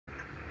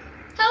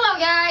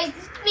guys,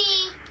 it's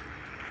me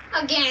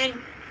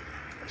again.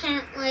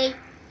 Apparently.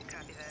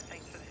 Copy that.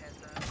 Thanks for the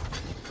heads up.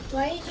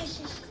 Why is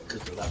this?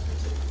 Because the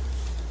laptop's in.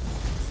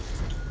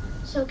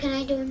 So can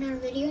I do another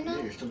video now?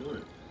 Yeah, you're still doing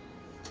it.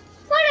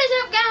 What is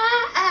up,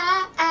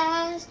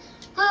 guys?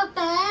 We're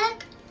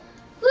back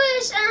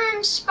with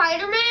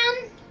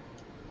Spider-Man.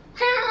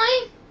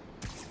 Apparently,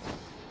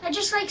 I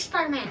just like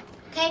Spider-Man.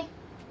 Okay.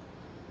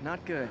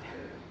 Not good.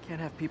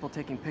 Can't have people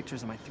taking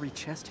pictures of my 3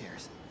 chest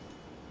hairs.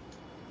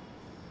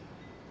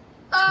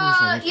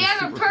 You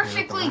have a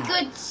perfectly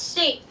good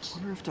state.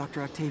 Wonder if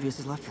Dr. Octavius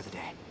is left for the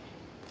day.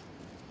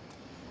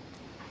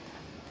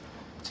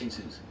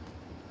 T-Suits.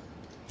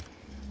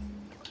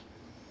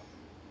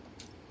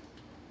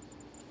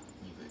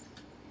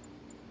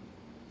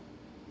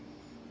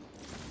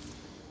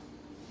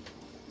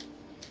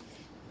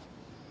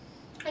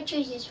 I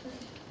choose this one.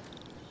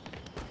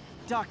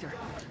 Doctor,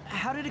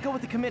 how did it go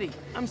with the committee?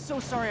 I'm so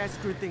sorry I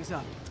screwed things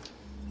up.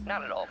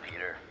 Not at all,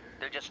 Peter.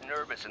 They're just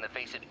nervous in the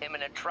face of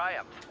imminent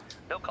triumph.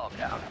 They'll calm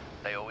down.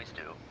 They always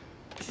do.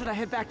 Should I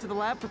head back to the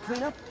lab for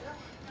cleanup?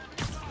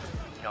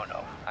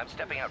 No. I'm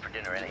stepping out for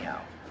dinner anyhow.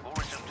 We'll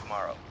resume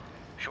tomorrow.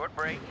 Short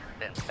break,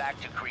 then back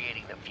to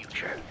creating the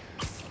future.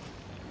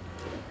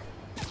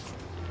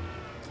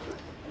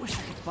 Wish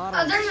I could bottle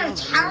Oh,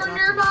 there's a tower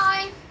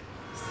nearby.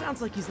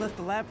 Sounds like he's left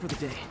the lab for the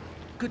day.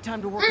 Good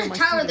time to work There's on my a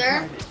tower suit in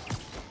there. private.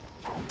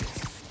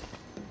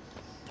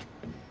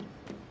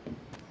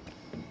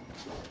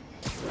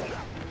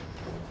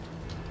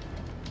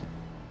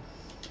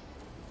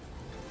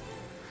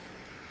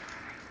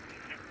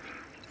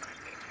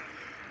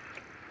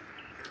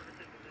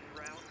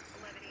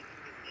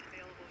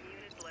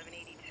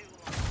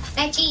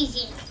 That's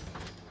easy.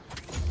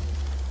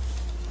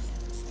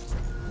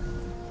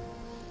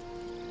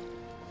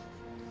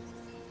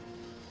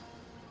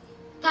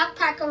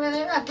 Backpack over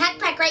there. A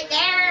backpack right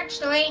there,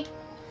 actually.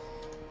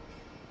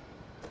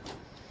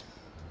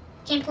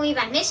 Can't believe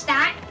I missed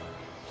that.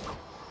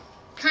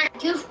 Kind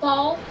of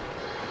goofball.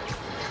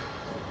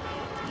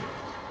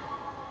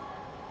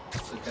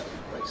 So got the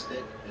right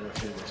stick and our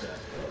finger tap.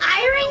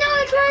 I already know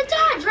it's where it's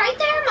at. It's right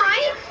there,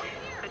 Mike.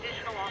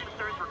 Additional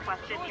officers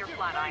requested near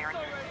Flatiron.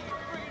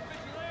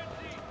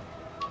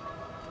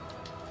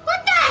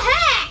 What the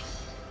heck?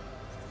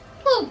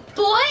 Oh,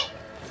 boy.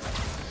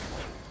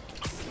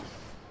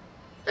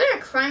 There's a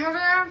crime over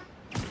there.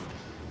 I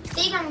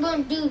think I'm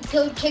going to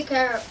go take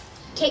care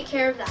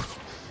of that.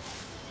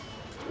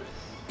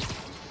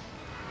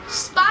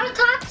 Spider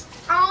cops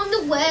on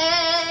the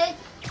way.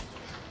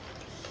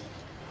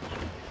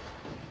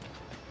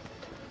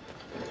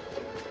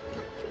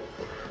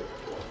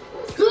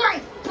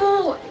 Great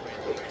boy.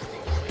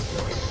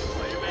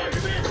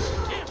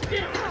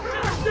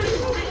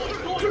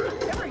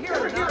 Ever hear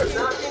of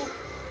knocking?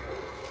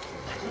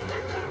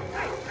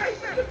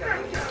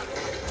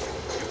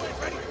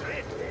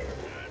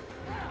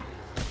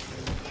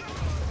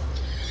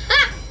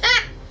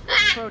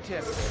 Pro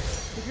tip,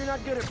 if you're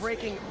not good at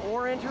breaking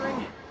or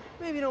entering,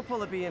 maybe don't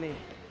pull a B&E.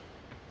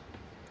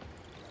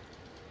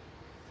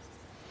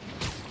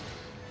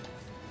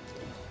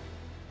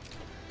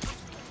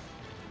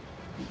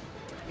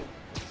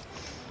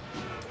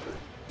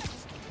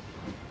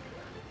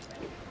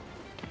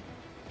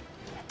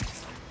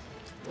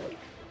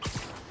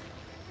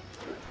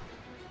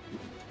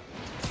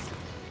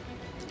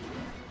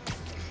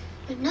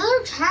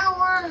 Another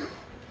tower.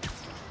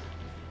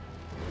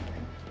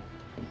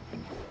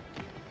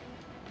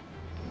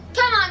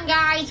 Come on,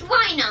 guys.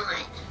 Why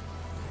not?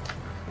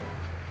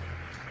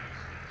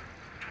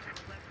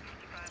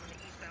 1155 on the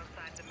eastbound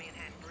side of the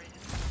Manhattan Bridge.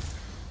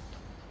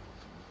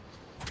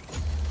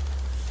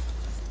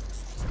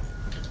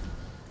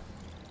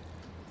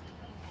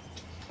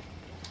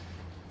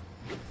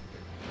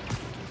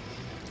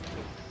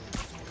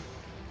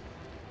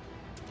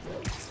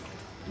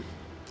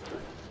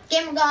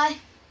 Gamer guy.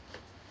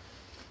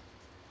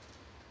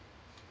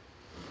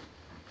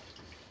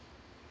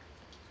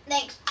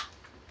 Thanks.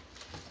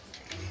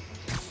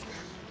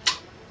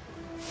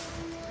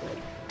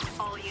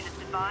 All units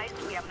advised,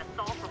 we have an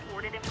assault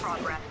reported in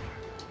progress.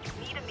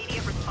 Need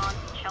immediate response,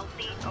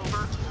 Chelsea,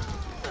 over.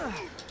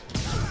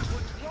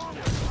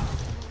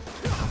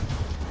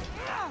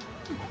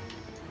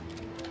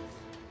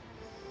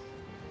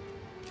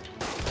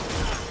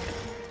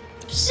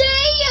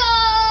 See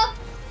ya!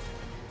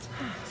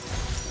 I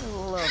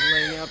love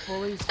laying out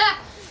bullies.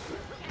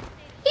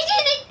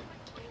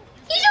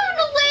 He's on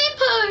the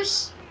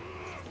lamppost.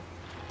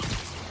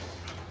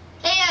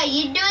 Hey,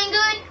 you doing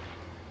good?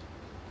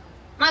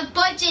 My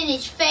butt's in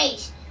his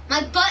face.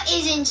 My butt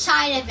is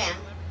inside of him.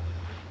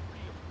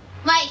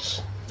 Like. I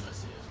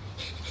see it.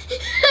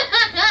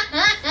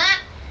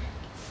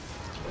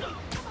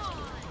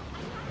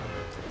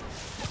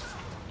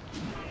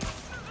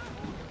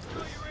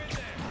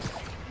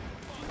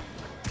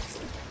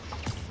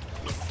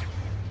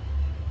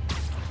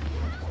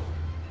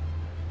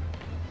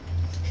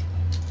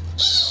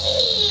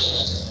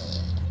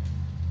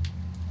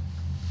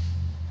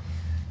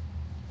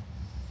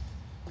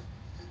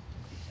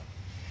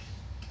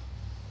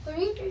 What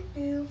did you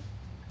do?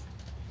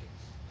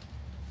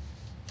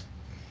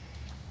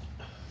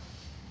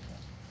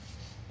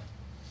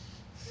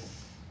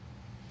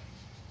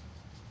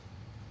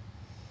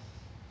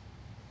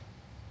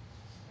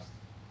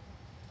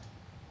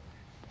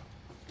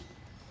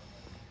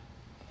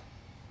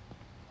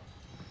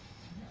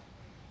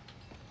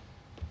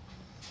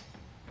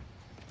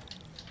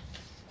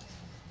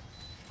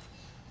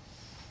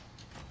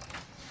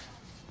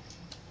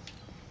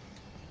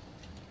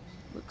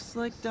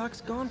 Looks like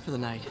Doc's gone for the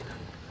night.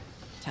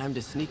 Time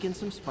to sneak in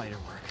some spider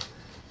work.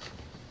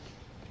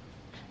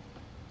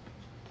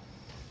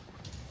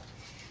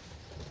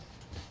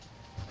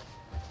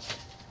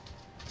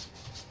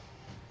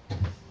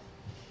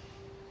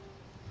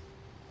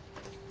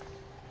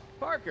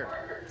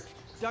 Parker!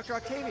 Dr.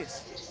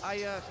 Octavius,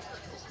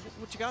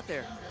 what you got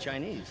there?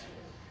 Chinese.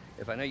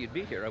 If I know you'd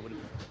be here, I would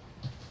have...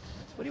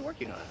 What are you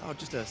working on? Oh,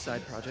 just a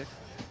side project.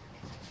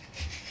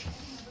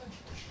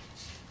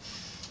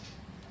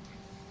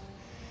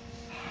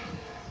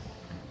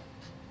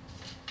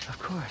 Of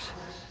course.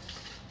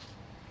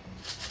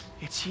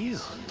 It's you.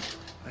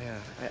 I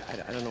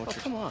don't know what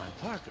you're... Come on,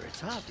 Parker,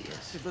 it's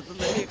obvious. Let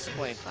me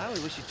explain. I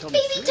only wish you'd told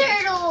me Baby sooner.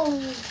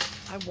 turtle!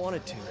 I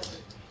wanted to.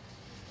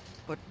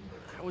 But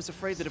I was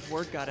afraid that if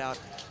word got out,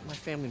 my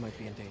family might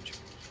be in danger.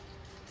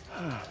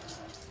 Huh.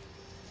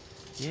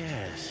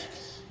 Yes.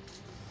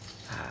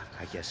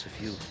 I guess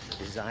if you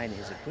design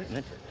his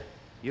equipment,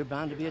 you're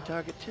bound to be a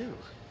target too.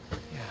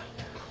 Yeah.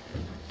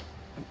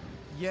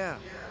 Yeah.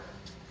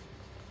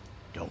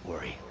 Don't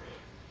worry.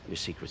 Your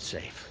secret's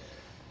safe.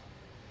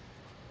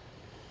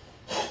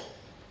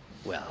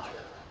 Well,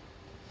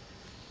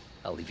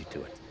 I'll leave you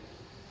to it.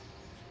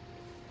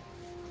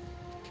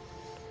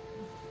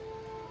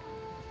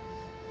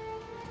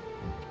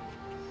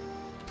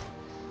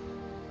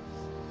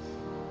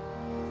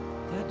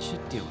 That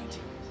should do it.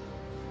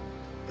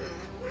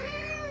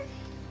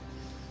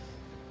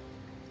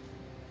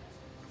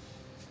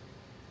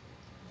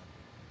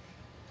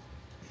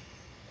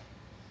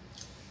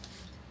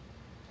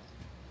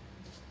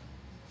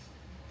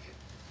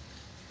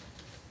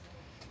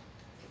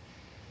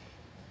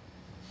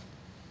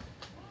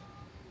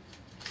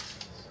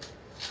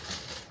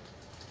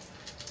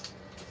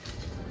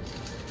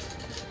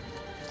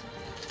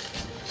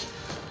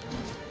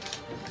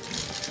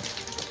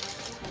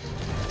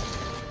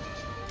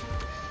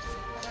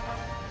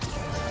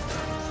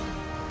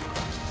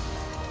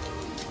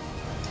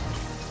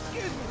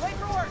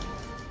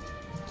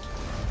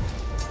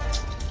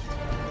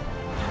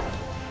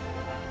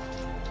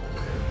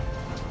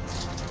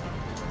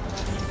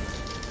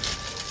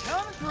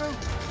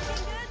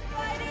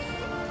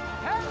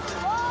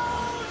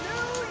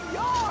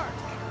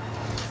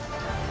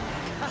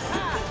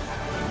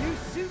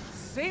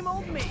 Same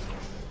old me.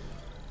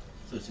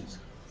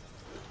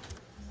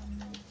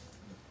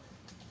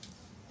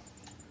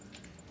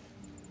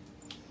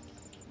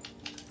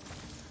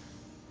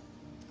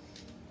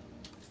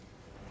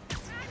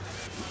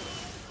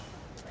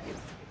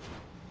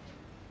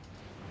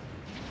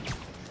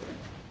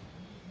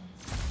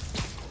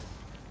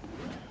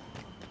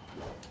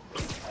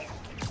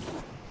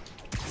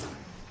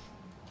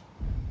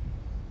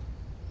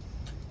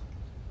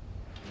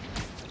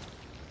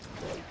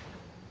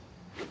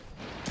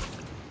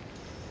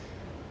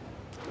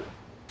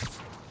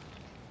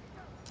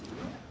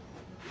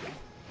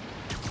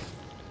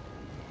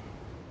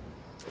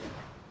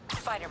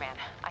 Spider-Man,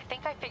 I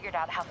think I figured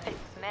out how Fisk's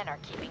men are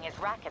keeping his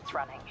rackets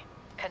running.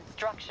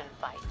 Construction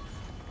sites.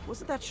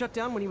 Wasn't that shut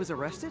down when he was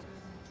arrested?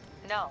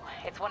 No,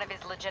 it's one of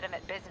his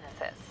legitimate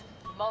businesses.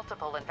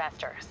 Multiple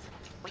investors.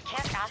 We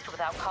can't act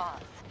without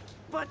cause.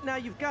 But now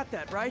you've got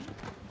that, right?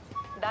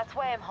 That's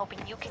why I'm hoping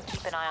you can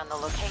keep an eye on the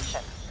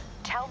locations.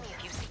 Tell me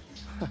if you see...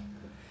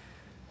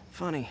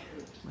 Funny.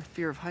 My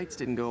fear of heights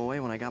didn't go away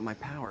when I got my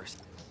powers.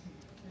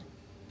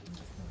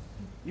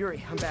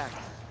 Yuri, I'm back.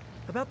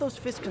 About those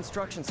Fisk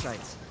construction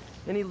sites.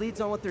 Any leads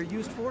on what they're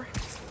used for?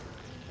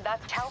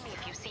 Tell me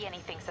if you see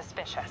anything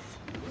suspicious.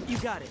 You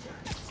got it.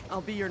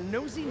 I'll be your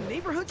nosy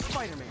neighborhood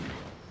Spider-Man.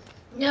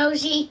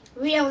 Nosy?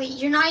 Really?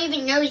 You're not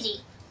even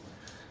nosy.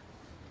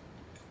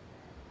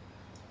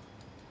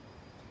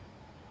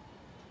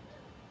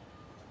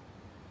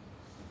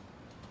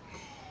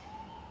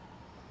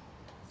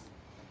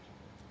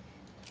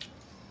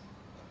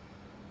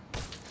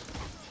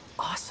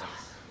 Awesome.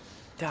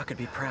 Doc could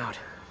be proud.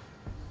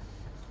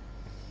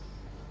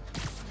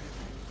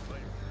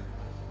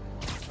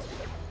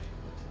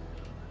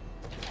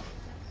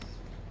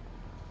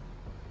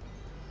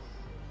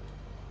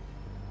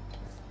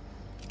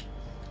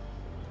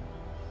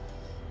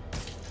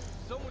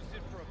 Someone's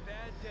in for a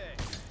bad day.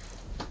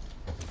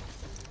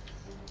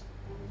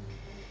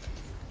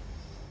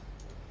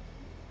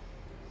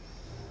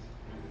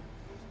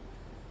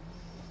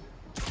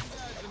 You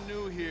guys are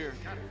new here,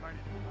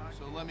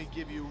 so let me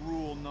give you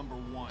rule number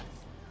 1.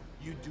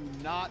 You do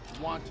not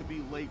want to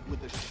be late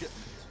with a shipment.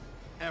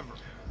 Ever.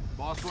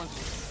 Boss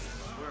runs...